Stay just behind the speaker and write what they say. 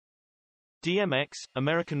DMX,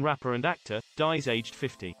 American rapper and actor, dies aged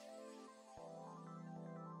 50.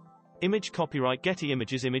 Image copyright Getty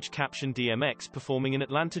Images. Image caption DMX performing in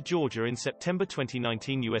Atlanta, Georgia in September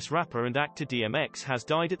 2019. US rapper and actor DMX has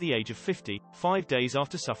died at the age of 50, 5 days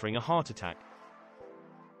after suffering a heart attack.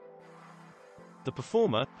 The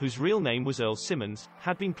performer, whose real name was Earl Simmons,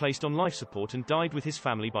 had been placed on life support and died with his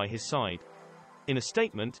family by his side. In a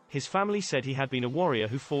statement, his family said he had been a warrior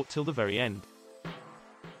who fought till the very end.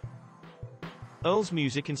 Earl's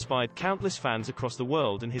music inspired countless fans across the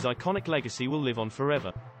world and his iconic legacy will live on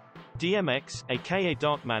forever. DMX, aka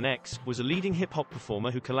Darkman X, was a leading hip-hop performer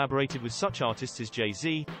who collaborated with such artists as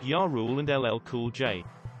Jay-Z, Ja Rule and LL Cool J.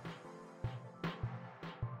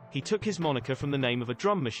 He took his moniker from the name of a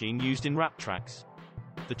drum machine used in rap tracks.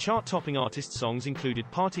 The chart-topping artist songs included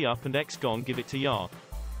Party Up and X Gon Give It to Ya.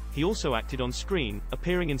 He also acted on screen,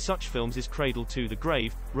 appearing in such films as Cradle to the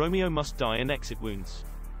Grave, Romeo Must Die and Exit Wounds.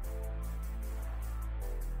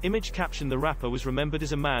 Image caption The rapper was remembered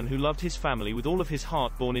as a man who loved his family with all of his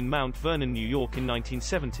heart. Born in Mount Vernon, New York in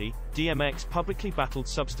 1970, DMX publicly battled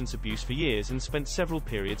substance abuse for years and spent several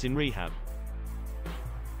periods in rehab.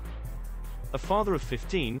 A father of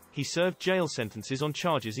 15, he served jail sentences on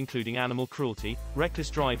charges including animal cruelty, reckless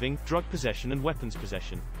driving, drug possession and weapons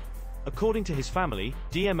possession. According to his family,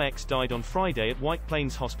 DMX died on Friday at White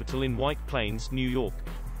Plains Hospital in White Plains, New York.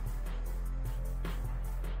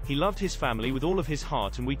 He loved his family with all of his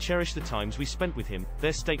heart and we cherish the times we spent with him,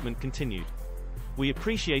 their statement continued. We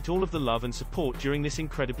appreciate all of the love and support during this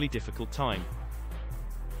incredibly difficult time.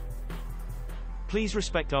 Please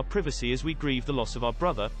respect our privacy as we grieve the loss of our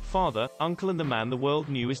brother, father, uncle and the man the world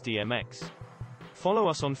knew as DMX. Follow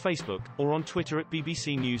us on Facebook, or on Twitter at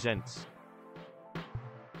BBC News Ents.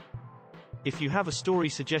 If you have a story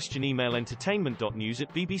suggestion, email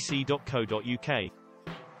entertainment.news@bbc.co.uk.